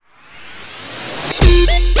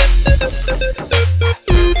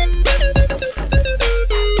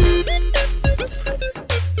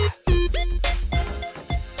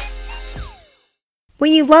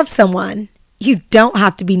When you love someone, you don't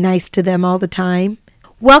have to be nice to them all the time.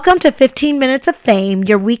 Welcome to 15 Minutes of Fame,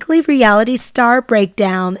 your weekly reality star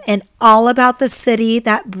breakdown, and all about the city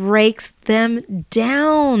that breaks them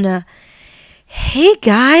down. Hey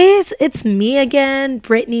guys, it's me again,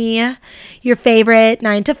 Brittany, your favorite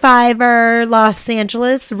 9-to-5er, Los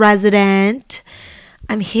Angeles resident.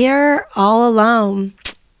 I'm here all alone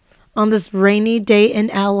on this rainy day in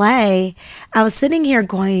LA. I was sitting here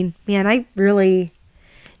going, man, I really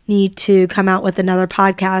need to come out with another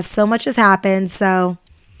podcast. So much has happened, so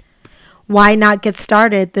why not get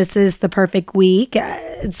started? This is the perfect week.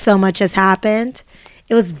 So much has happened.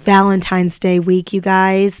 It was Valentine's Day week, you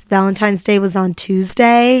guys. Valentine's Day was on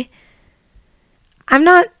Tuesday. I'm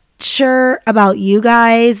not sure about you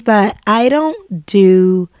guys, but I don't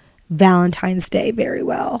do Valentine's Day very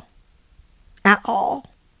well at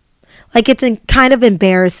all. Like, it's kind of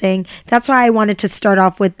embarrassing. That's why I wanted to start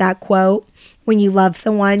off with that quote. When you love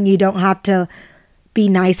someone, you don't have to be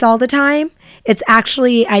nice all the time. It's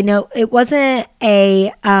actually, I know it wasn't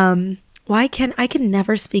a, I can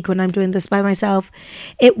never speak when I'm doing this by myself.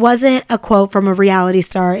 It wasn't a quote from a reality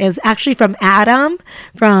star. It was actually from Adam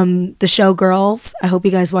from the show Girls. I hope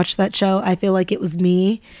you guys watched that show. I feel like it was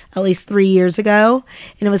me at least 3 years ago.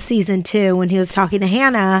 And it was season 2 when he was talking to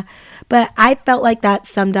Hannah. But I felt like that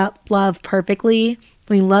summed up love perfectly.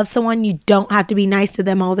 When you love someone, you don't have to be nice to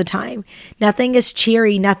them all the time. Nothing is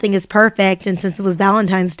cheery. Nothing is perfect. And since it was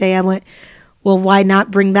Valentine's Day, I went, well, why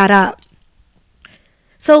not bring that up?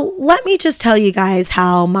 So let me just tell you guys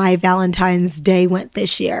how my Valentine's Day went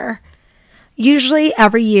this year. Usually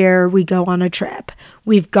every year we go on a trip.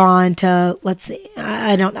 We've gone to,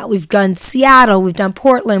 we've done Seattle, we've done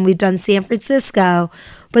Portland, we've done San Francisco.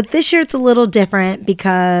 But this year it's a little different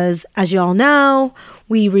because, as you all know,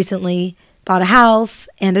 we recently bought a house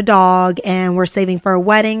and a dog and we're saving for a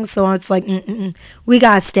wedding. So it's like, we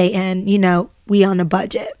got to stay in, we on a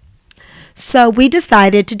budget. So we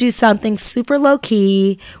decided to do something super low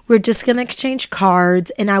key. We're just going to exchange cards.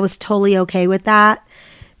 And I was totally okay with that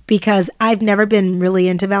because I've never been really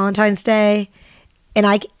into Valentine's Day. And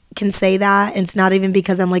I can say that. And it's not even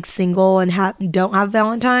because I'm like single and don't have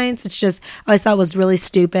Valentine's. It's just, I always thought it was really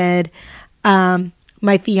stupid.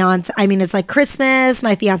 My fiance, it's like Christmas,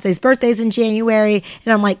 my fiance's birthday's in January,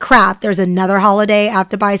 and I'm like, crap, there's another holiday I have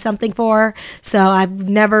to buy something for. So I've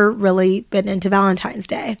never really been into Valentine's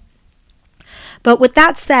Day. But with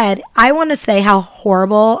that said, I want to say how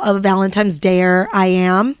horrible of a Valentine's Dayer I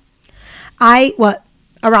am.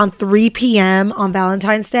 Around 3 p.m. on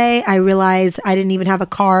Valentine's Day, I realized I didn't even have a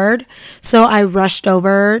card. So I rushed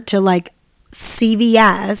over to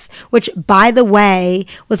CVS, which, by the way,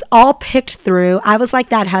 was all picked through. I was like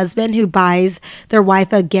that husband who buys their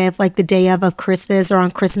wife a gift like the day of Christmas or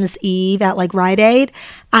on Christmas Eve at Rite Aid.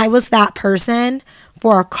 I was that person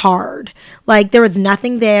for a card. There was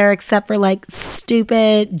nothing there except for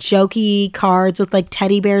stupid jokey cards with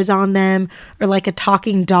teddy bears on them or a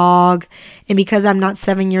talking dog. And because I'm not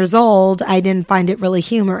 7 years old, I didn't find it really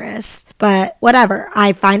humorous. But whatever,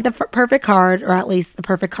 I find the perfect card, or at least the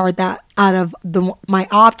perfect card that out of my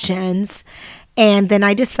options. And then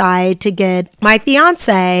I decide to get my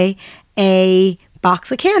fiance a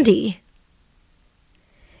box of candy.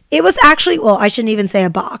 It was actually, I shouldn't even say a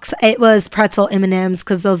box. It was pretzel M&Ms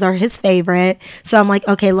because those are his favorite. So I'm like,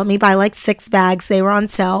 okay, let me buy 6 bags. They were on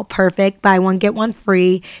sale. Perfect. Buy one, get one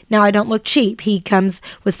free. Now I don't look cheap. He comes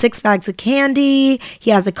with 6 bags of candy.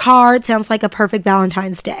 He has a card. Sounds like a perfect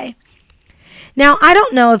Valentine's Day. Now, I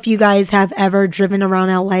don't know if you guys have ever driven around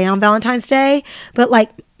LA on Valentine's Day, but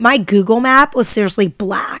my Google map was seriously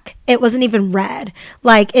black. It wasn't even red.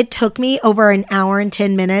 It took me over an hour and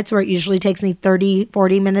 10 minutes, where it usually takes me 30,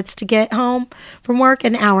 40 minutes to get home from work.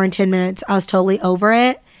 An hour and 10 minutes. I was totally over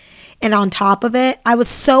it. And on top of it, I was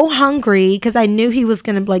so hungry because I knew he was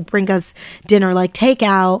going to bring us dinner,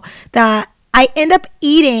 takeout, that I end up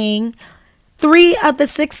eating 3 of the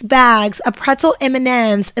 6 bags of pretzel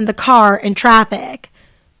M&Ms in the car in traffic.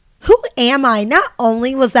 Who am I? Not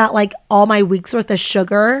only was that all my week's worth of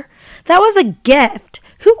sugar, that was a gift.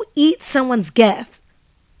 Who eats someone's gift?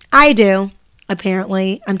 I do.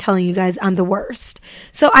 Apparently, I'm telling you guys, I'm the worst.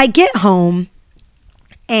 So I get home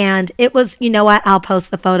and it was, you know what? I'll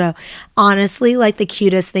post the photo. Honestly, the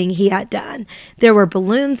cutest thing he had done. There were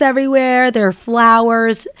balloons everywhere. There were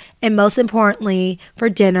flowers. And most importantly, for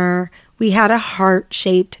dinner, we had a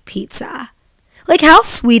heart-shaped pizza. How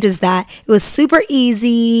sweet is that? It was super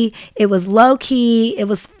easy. It was low-key. It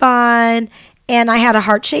was fun. And I had a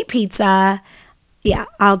heart-shaped pizza. Yeah,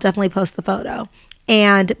 I'll definitely post the photo.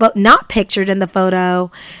 But not pictured in the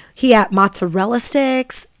photo, he had mozzarella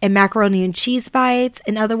sticks and macaroni and cheese bites.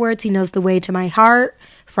 In other words, he knows the way to my heart,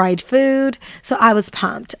 fried food. So I was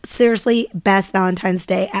pumped. Seriously, best Valentine's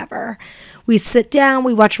Day ever. We sit down,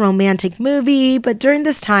 we watch a romantic movie, but during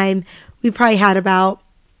this time, we probably had about,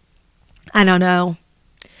 I don't know,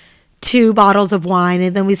 2 bottles of wine,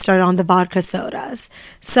 and then we started on the vodka sodas.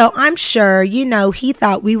 So I'm sure, he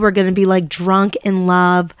thought we were going to be like drunk in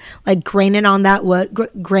love, like graining on that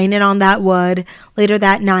wood later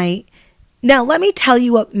that night. Now, let me tell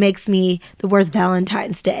you what makes me the worst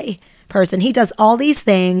Valentine's Day person. He does all these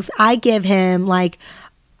things. I give him like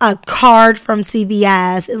a card from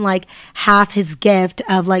CVS and like half his gift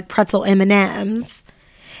of like pretzel M&Ms.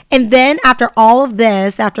 And then after all of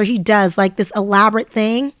this, after he does like this elaborate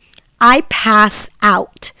thing, I pass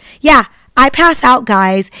out. Yeah, I pass out,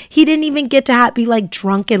 guys. He didn't even get to be like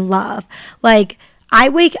drunk in love. Like, I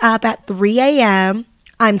wake up at 3 a.m.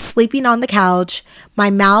 I'm sleeping on the couch. My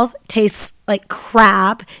mouth tastes like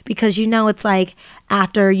crap because it's like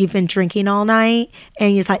after you've been drinking all night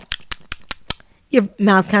and it's like your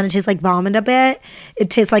mouth kind of tastes like vomit a bit. It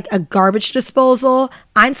tastes like a garbage disposal.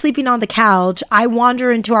 I'm sleeping on the couch. I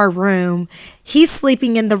wander into our room. He's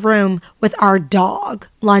sleeping in the room with our dog,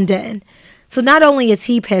 London. So not only is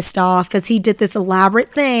he pissed off because he did this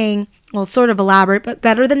elaborate thing, well, sort of elaborate, but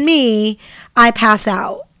better than me, I pass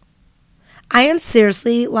out. I am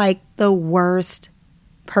seriously like the worst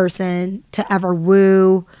person to ever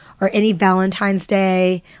woo or any Valentine's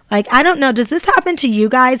Day. Like, I don't know. Does this happen to you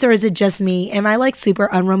guys or is it just me? Am I like super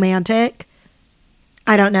unromantic?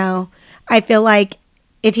 I don't know. I feel like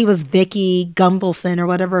if he was Vicky Gumbelson or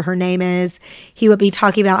whatever her name is, he would be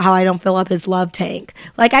talking about how I don't fill up his love tank.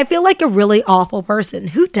 Like, I feel like a really awful person.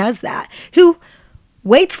 Who does that? Who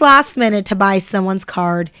waits last minute to buy someone's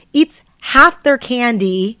card, eats half their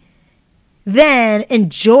candy, then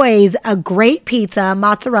enjoys a great pizza,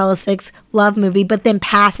 mozzarella sticks, love movie, but then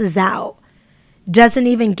passes out. Doesn't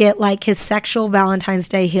even get like his sexual Valentine's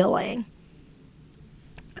Day healing.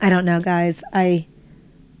 I don't know, guys. I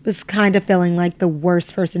was kind of feeling like the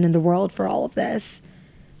worst person in the world for all of this.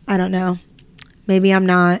 I don't know. Maybe I'm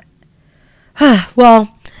not.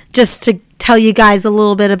 Well, just to tell you guys a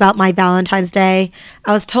little bit about my Valentine's Day,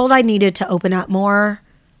 I was told I needed to open up more.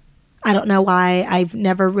 I don't know why. I've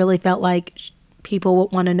never really felt like people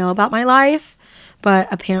would want to know about my life, but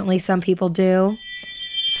apparently some people do.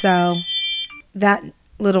 So that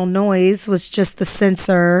little noise was just the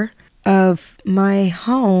sensor of my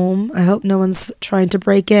home. I hope no one's trying to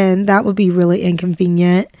break in. That would be really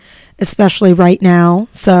inconvenient, especially right now.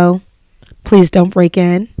 So please don't break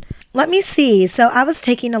in. Let me see. So I was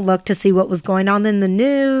taking a look to see what was going on in the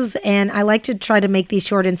news, and I like to try to make these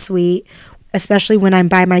short and sweet, especially when I'm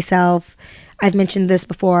by myself. I've mentioned this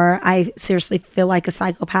before. I seriously feel like a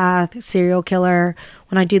psychopath, serial killer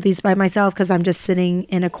when I do these by myself because I'm just sitting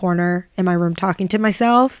in a corner in my room talking to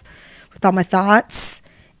myself with all my thoughts.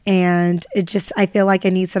 And I feel like I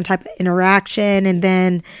need some type of interaction. And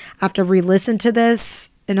then I have to re-listen to this.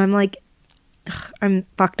 And I'm like, I'm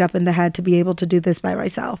fucked up in the head to be able to do this by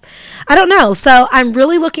myself. I don't know. So I'm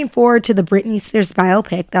really looking forward to the Britney Spears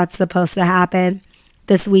biopic that's supposed to happen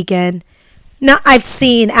this weekend. Now,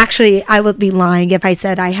 actually, I would be lying if I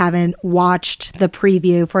said I haven't watched the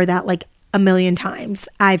preview for that like a million times.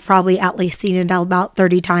 I've probably at least seen it about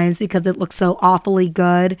 30 times because it looks so awfully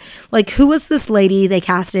good. Like, who was this lady they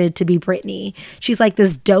casted to be Britney? She's like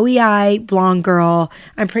this doughy-eyed blonde girl.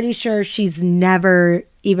 I'm pretty sure she's never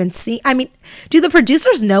even seen. I mean, do the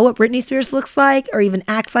producers know what Britney Spears looks like or even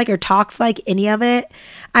acts like or talks like, any of it?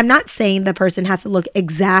 I'm not saying the person has to look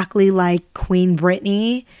exactly like Queen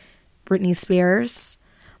Britney Spears,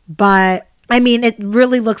 but I mean, it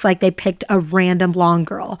really looks like they picked a random blonde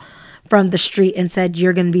girl from the street and said,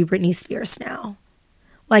 you're going to be Britney Spears now.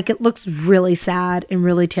 Like, it looks really sad and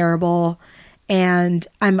really terrible. And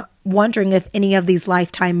I'm wondering if any of these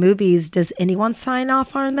Lifetime movies, does anyone sign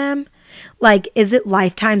off on them? Like, is it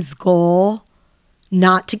Lifetime's goal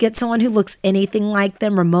not to get someone who looks anything like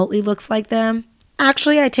them, remotely looks like them?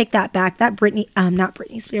 Actually, I take that back. That not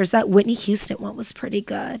Britney Spears, that Whitney Houston one was pretty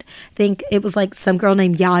good. I think it was like some girl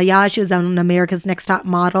named Yaya. She was on America's Next Top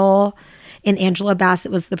Model, and Angela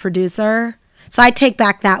Bassett was the producer. So I take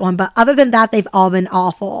back that one. But other than that, they've all been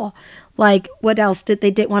awful. Like, what else?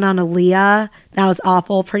 They did one on Aaliyah. That was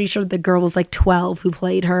awful. Pretty sure the girl was like 12 who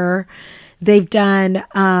played her. They've done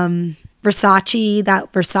Versace,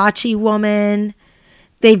 that Versace woman.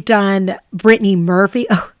 They've done Brittany Murphy.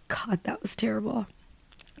 Oh, God, that was terrible.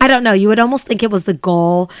 I don't know. You would almost think it was the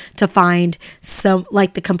goal to find some,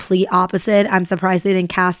 like, the complete opposite. I'm surprised they didn't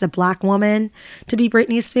cast a black woman to be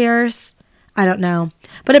Britney Spears. I don't know.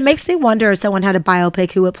 But it makes me wonder if someone had a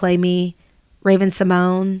biopic, who would play me?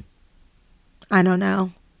 Raven-Symoné? I don't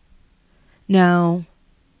know. No.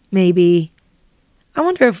 Maybe. I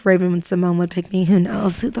wonder if Raven-Symoné would pick me. Who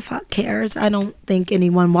knows? Who the fuck cares? I don't think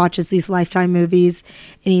anyone watches these Lifetime movies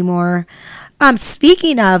anymore.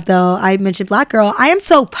 Speaking of, though, I mentioned Black Girl. I am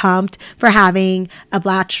so pumped for having a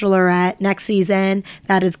Bachelorette next season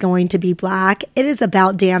that is going to be black. It is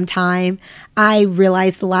about damn time. I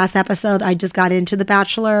realized the last episode I just got into The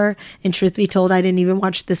Bachelor, and truth be told, I didn't even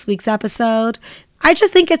watch this week's episode. I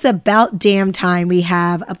just think it's about damn time we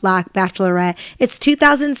have a black Bachelorette. It's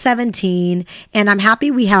 2017, and I'm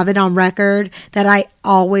happy we have it on record that I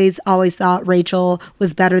always thought Rachel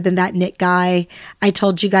was better than that Nick guy. I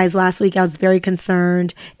told you guys last week I was very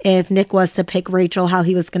concerned if Nick was to pick Rachel, how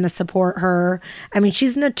he was going to support her. I mean,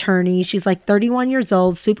 she's an attorney. She's like 31 years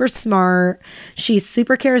old, super smart. She's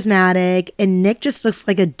super charismatic, and Nick just looks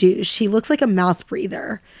like a douche. He looks like a mouth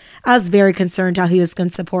breather. I was very concerned how he was going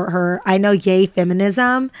to support her. I know, yay,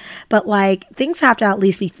 feminism, but like things have to at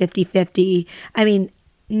least be 50-50. I mean,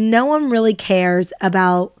 no one really cares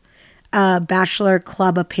about a Bachelor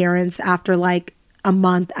Club appearance after like a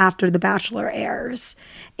month after The Bachelor airs.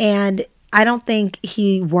 And I don't think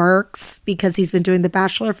he works because he's been doing The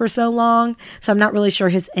Bachelor for so long. So I'm not really sure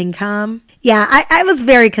his income. Yeah, I was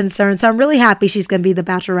very concerned. So I'm really happy she's going to be the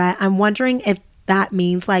Bachelorette. I'm wondering if that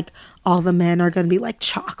means like all the men are going to be like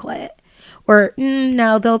chocolate, or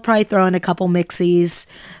no, they'll probably throw in a couple mixies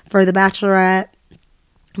for the Bachelorette.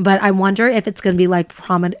 But I wonder if it's going to be like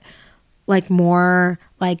prominent, like more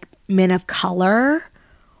like men of color,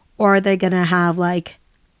 or are they going to have like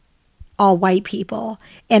all white people?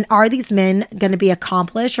 And are these men going to be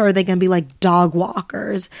accomplished, or are they going to be like dog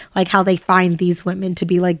walkers, like how they find these women to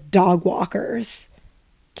be like dog walkers?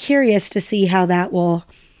 Curious to see how that will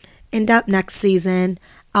end up next season.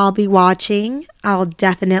 I'll be watching. I'll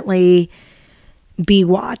definitely be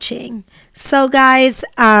watching. So guys,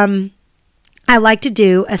 I like to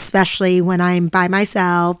do, especially when I'm by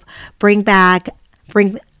myself, bring blah,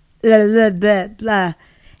 blah, blah, blah.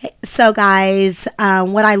 So guys,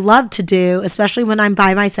 what I love to do, especially when I'm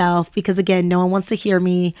by myself, because again, no one wants to hear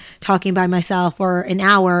me talking by myself for an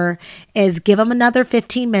hour, is give them another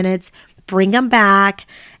 15 minutes, bring them back.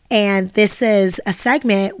 And this is a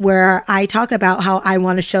segment where I talk about how I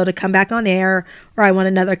want a show to come back on air, or I want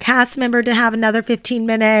another cast member to have another 15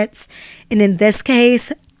 minutes. And in this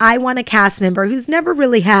case, I want a cast member who's never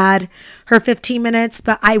really had her 15 minutes,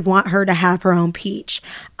 but I want her to have her own peach.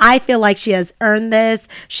 I feel like she has earned this.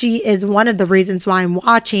 She is one of the reasons why I'm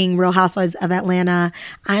watching Real Housewives of Atlanta.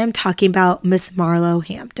 I am talking about Miss Marlo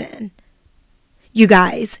Hampton. You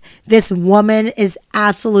guys, this woman is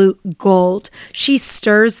absolute gold. She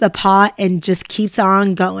stirs the pot and just keeps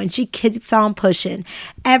on going. She keeps on pushing.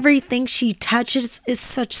 Everything she touches is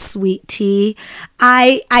such sweet tea.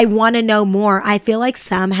 I want to know more. I feel like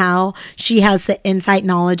somehow she has the insight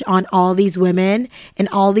knowledge on all these women, and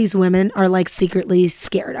all these women are like secretly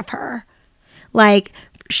scared of her. Like,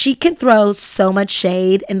 she can throw so much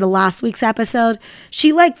shade. In the last week's episode,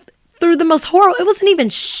 she like threw the most horrible, it wasn't even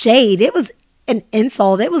shade. It was an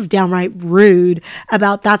insult. It was downright rude.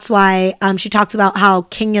 About that's why she talks about how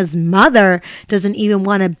Kenya's mother doesn't even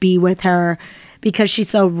want to be with her because she's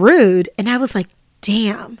so rude. And I was like,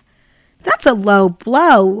 damn, that's a low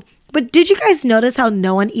blow. But did you guys notice how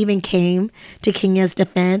no one even came to Kenya's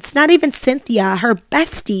defense? Not even Cynthia, her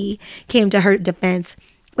bestie, came to her defense,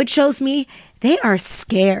 which shows me they are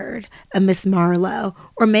scared of Miss Marlo.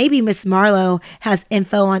 Or maybe Miss Marlo has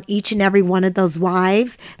info on each and every one of those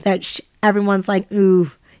wives that everyone's like,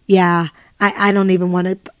 ooh, yeah, I don't even want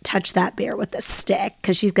to touch that bear with a stick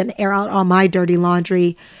because she's going to air out all my dirty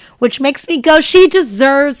laundry, which makes me go, she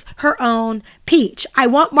deserves her own peach. I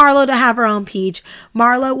want Marlo to have her own peach.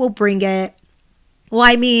 Marlo will bring it. Well,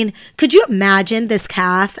 I mean, could you imagine this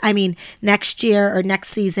cast? I mean, next year or next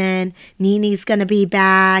season, NeNe's going to be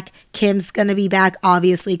back. Kim's going to be back,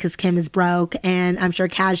 obviously, because Kim is broke. And I'm sure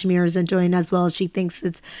Cashmere isn't doing as well as she thinks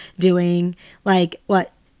it's doing. Like,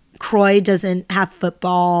 what? Croy doesn't have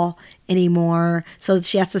football anymore. So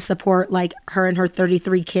she has to support, like, her and her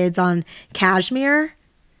 33 kids on Cashmere.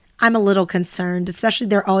 I'm a little concerned, especially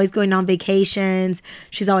they're always going on vacations.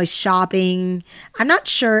 She's always shopping. I'm not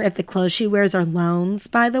sure if the clothes she wears are loans,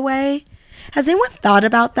 by the way. Has anyone thought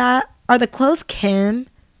about that? Are the clothes Kim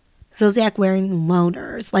Zolciak wearing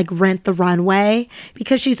loaners, like Rent the Runway?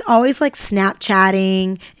 Because she's always like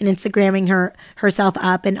Snapchatting and Instagramming herself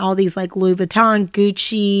up in all these like Louis Vuitton,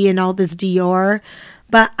 Gucci, and all this Dior.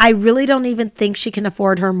 but I really don't even think she can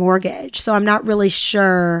afford her mortgage. So I'm not really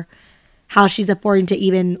sure how she's affording to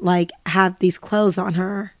even like have these clothes on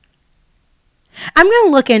her. I'm going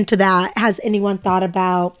to look into that. Has anyone thought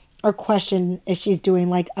about or questioned if she's doing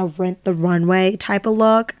like a Rent the Runway type of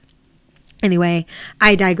look? Anyway,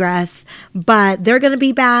 I digress, but they're going to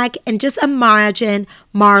be back, and just imagine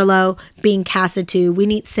Marlo being casted too. We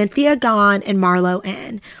need Cynthia gone and Marlo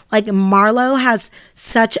in. Like, Marlo has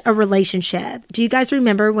such a relationship. Do you guys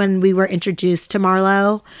remember when we were introduced to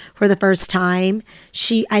Marlo for the first time?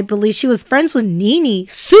 I believe she was friends with Nene,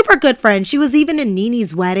 super good friend. She was even in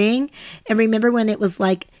Nene's wedding. And remember when it was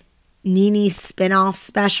like Nene's spinoff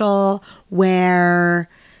special where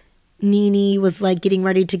Nene was like getting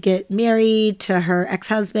ready to get married to her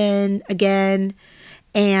ex-husband again,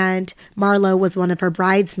 and Marlo was one of her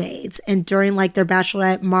bridesmaids. And during like their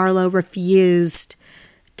bachelorette, Marlo refused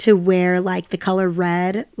to wear like the color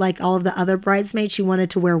red like all of the other bridesmaids. She wanted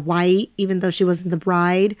to wear white even though she wasn't the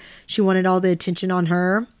bride. She wanted all the attention on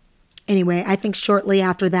her. Anyway, I think shortly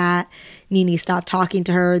after that, Nene stopped talking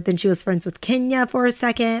to her. Then she was friends with Kenya for a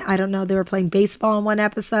second. I don't know. They were playing baseball in one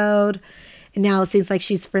episode. And now it seems like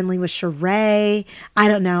she's friendly with Sheree. I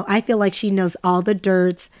don't know. I feel like she knows all the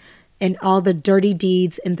dirts and all the dirty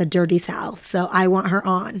deeds in the dirty South. So I want her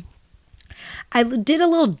on. I did a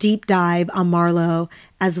little deep dive on Marlo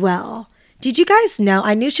as well. Did you guys know?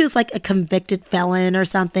 I knew she was like a convicted felon or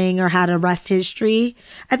something or had arrest history.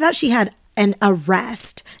 I thought she had an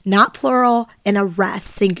arrest, not plural, an arrest,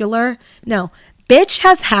 singular. No. Bitch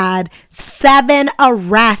has had 7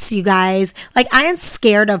 arrests, you guys. Like, I am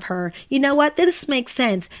scared of her. You know what? This makes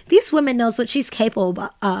sense. These women knows what she's capable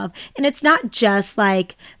of. And it's not just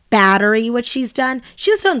like battery, what she's done.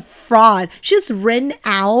 She's done fraud. She's written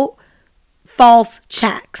out false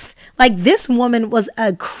checks. Like, this woman was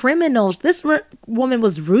a criminal. This woman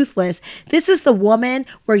was ruthless. This is the woman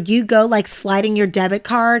where you go like sliding your debit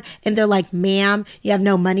card and they're like, ma'am, you have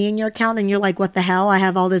no money in your account. And you're like, what the hell? I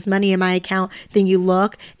have all this money in my account. Then you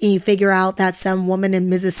look and you figure out that some woman in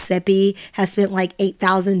Mississippi has spent like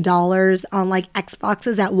 $8,000 on like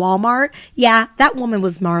Xboxes at Walmart. Yeah, that woman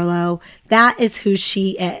was Marlo. That is who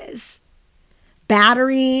she is.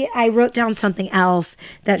 Battery, I wrote down something else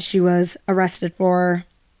that she was arrested for.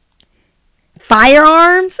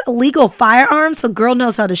 Firearms, illegal firearms. So girl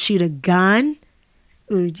knows how to shoot a gun.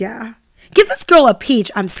 Ooh, yeah. Give this girl a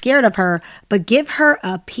peach. I'm scared of her, but give her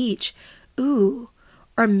a peach. Ooh,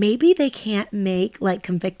 or maybe they can't make like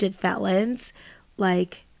convicted felons.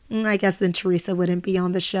 Like, I guess then Teresa wouldn't be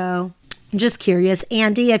on the show. I'm just curious.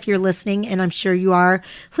 Andy, if you're listening, and I'm sure you are,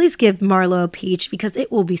 please give Marlo a peach because it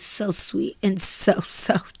will be so sweet and so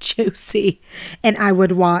juicy. And I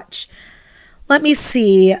would watch. Let me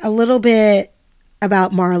see a little bit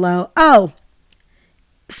about Marlo. Oh,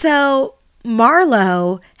 so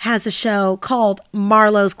Marlo has a show called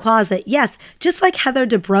Marlo's Closet. Yes, just like Heather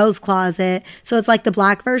Dubrow's Closet. So it's like the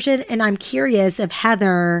black version. And I'm curious if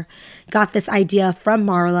Heather got this idea from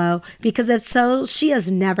Marlo, because if so, she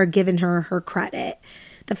has never given her credit.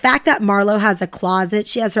 The fact that Marlo has a closet,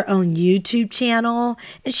 she has her own YouTube channel,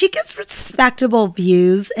 and she gets respectable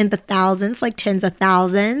views in the thousands, like tens of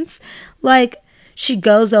thousands. Like, she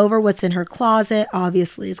goes over what's in her closet.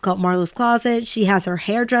 Obviously, it's called Marlo's Closet. She has her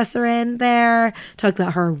hairdresser in there, talk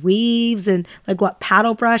about her weaves and like what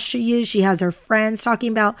paddle brush she used. She has her friends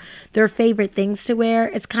talking about their favorite things to wear.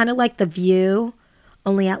 It's kind of like The View,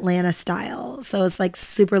 only Atlanta style. So it's like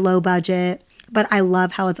super low budget, but I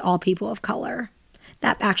love how it's all people of color.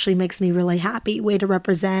 That actually makes me really happy. Way to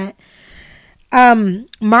represent.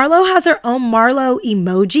 Marlo has her own Marlo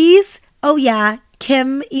emojis. Oh yeah.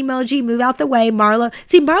 Kim emoji, move out the way. Marlo.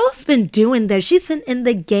 See, Marlo's been doing this. She's been in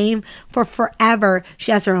the game for forever.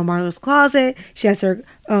 She has her own Marlo's Closet. She has her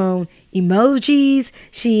own emojis.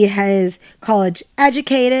 She has college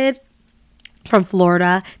educated from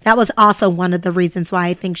Florida. That was also one of the reasons why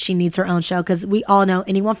I think she needs her own show, because we all know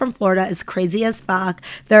anyone from Florida is crazy as fuck.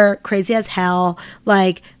 They're crazy as hell.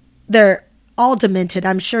 Like, they're all demented.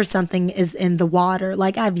 I'm sure something is in the water.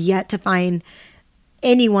 Like, I've yet to find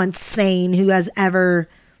anyone sane who has ever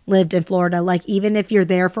lived in Florida. Like, even if you're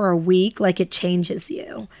there for a week, like, it changes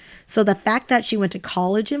you. So the fact that she went to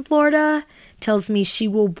college in Florida tells me she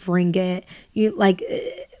will bring it. You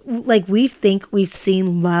like we think we've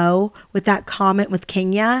seen low with that comment with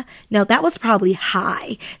Kenya. No, that was probably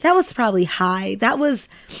high. That was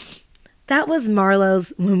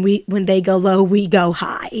Marlo's when they go low, we go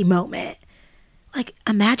high moment. Like,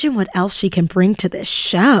 imagine what else she can bring to this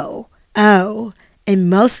show. Oh, and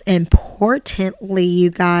most importantly,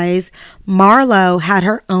 you guys, Marlo had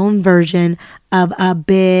her own version of a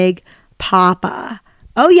Big Papa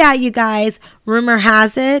Oh yeah, you guys, rumor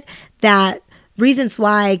has it that reasons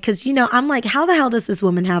why, because I'm like, how the hell does this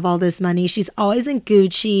woman have all this money? She's always in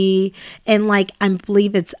Gucci, and like I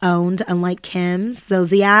believe it's owned, unlike Kim's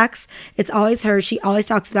Zodiac's. It's always her. She always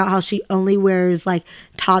talks about how she only wears like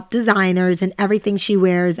top designers, and everything she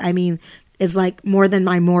wears, I mean, is like more than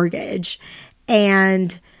my mortgage.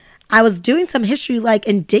 And I was doing some history, like,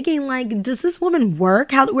 and digging, like, does this woman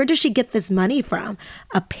work? Where does she get this money from?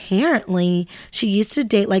 Apparently, she used to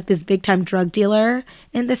date, like, this big-time drug dealer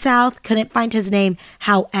in the South. Couldn't find his name.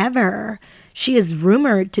 However, she is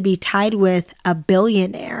rumored to be tied with a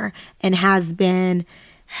billionaire and has been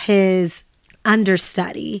his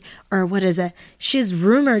understudy, or what is it? She's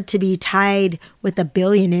rumored to be tied with a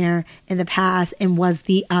billionaire in the past and was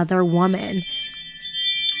the other woman.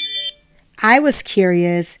 I was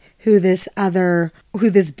curious who this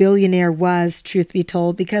billionaire was, truth be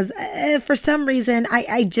told, because for some reason,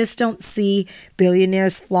 I just don't see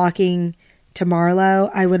billionaires flocking to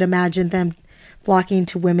Marlo. I would imagine them flocking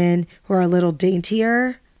to women who are a little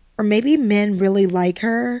daintier, or maybe men really like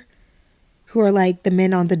her, who are like the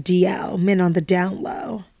men on the DL, men on the down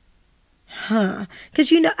low. Huh.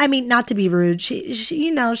 Because, I mean, not to be rude, she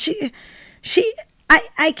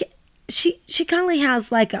kind of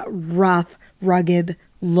has like a rough, rugged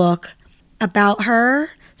look about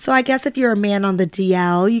her. So I guess if you're a man on the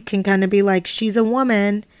DL, you can kind of be like, she's a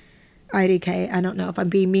woman. IDK, I don't know if I'm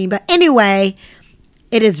being mean, but anyway,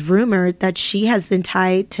 it is rumored that she has been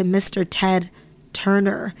tied to Mr. Ted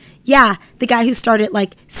Turner. Yeah, the guy who started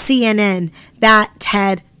like CNN, that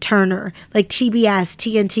Ted Turner, like TBS,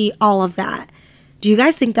 TNT, all of that. Do you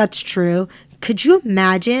guys think that's true? Could you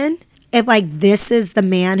imagine if like this is the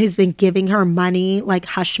man who's been giving her money, like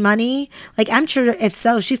hush money? Like I'm sure if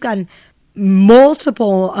so, she's gotten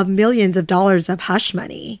multiple of millions of dollars of hush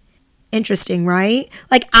money. Interesting, right?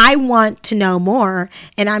 Like I want to know more,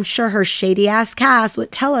 and I'm sure her shady ass cast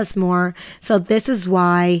would tell us more. So this is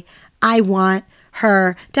why I want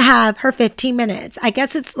her to have her 15 minutes. I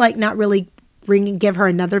guess it's like not really give her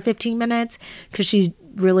another 15 minutes because she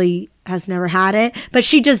really has never had it, but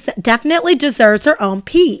she just definitely deserves her own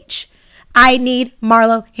peach. I need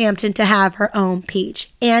Marlo Hampton to have her own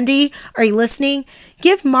peach. Andy, are you listening?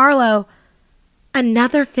 Give Marlo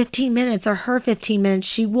another 15 minutes or her 15 minutes.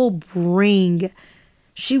 She will bring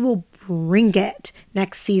it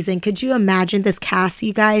next season. Could you imagine this cast,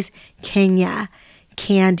 you guys? Kenya,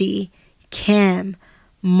 Candy, Kim,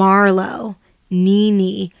 Marlo,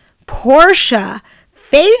 Nene, Portia,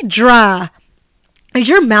 Phaedra. Is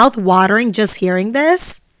your mouth watering just hearing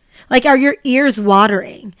this? Like, are your ears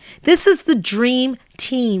watering? This is the dream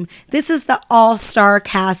team. This is the all-star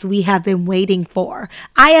cast we have been waiting for.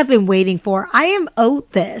 I have been waiting for. I am owed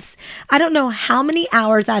this. I don't know how many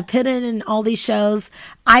hours I've put in all these shows.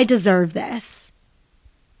 I deserve this.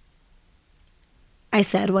 I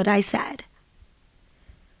said what I said.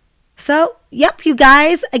 So, yep, you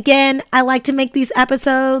guys, again, I like to make these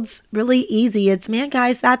episodes really easy. Man,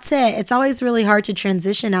 guys, that's it. It's always really hard to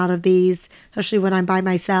transition out of these, especially when I'm by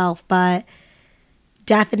myself. But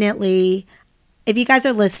definitely, if you guys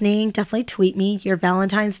are listening, definitely tweet me your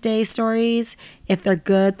Valentine's Day stories. If they're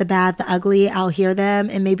good, the bad, the ugly, I'll hear them.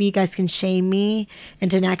 And maybe you guys can shame me.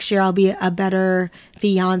 Into next year, I'll be a better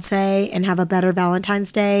fiance and have a better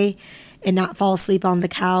Valentine's Day and not fall asleep on the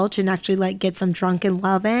couch and actually like get some drunken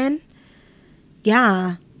love in.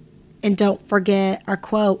 Yeah. And don't forget our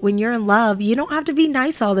quote, when you're in love, you don't have to be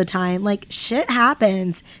nice all the time. Like, shit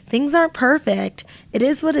happens. Things aren't perfect. It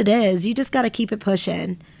is what it is. You just got to keep it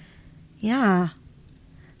pushing. Yeah.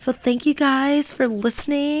 So thank you guys for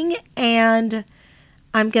listening. And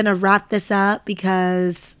I'm going to wrap this up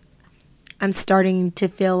because I'm starting to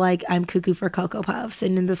feel like I'm cuckoo for Cocoa Puffs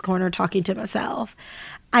sitting in this corner talking to myself.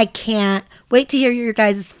 I can't wait to hear your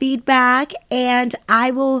guys' feedback, and I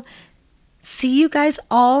will see you guys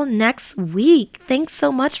all next week. Thanks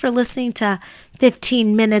so much for listening to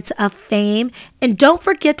 15 Minutes of Fame. And don't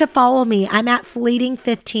forget to follow me. I'm at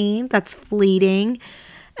Fleeting15. That's Fleeting,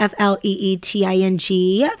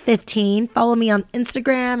 Fleeting 15. Follow me on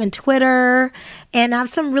Instagram and Twitter. And I have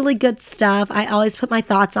some really good stuff. I always put my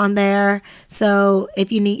thoughts on there. So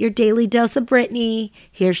if you need your daily dose of Britney,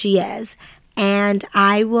 here she is. And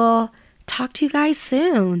I will talk to you guys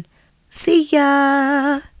soon. See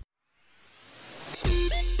ya.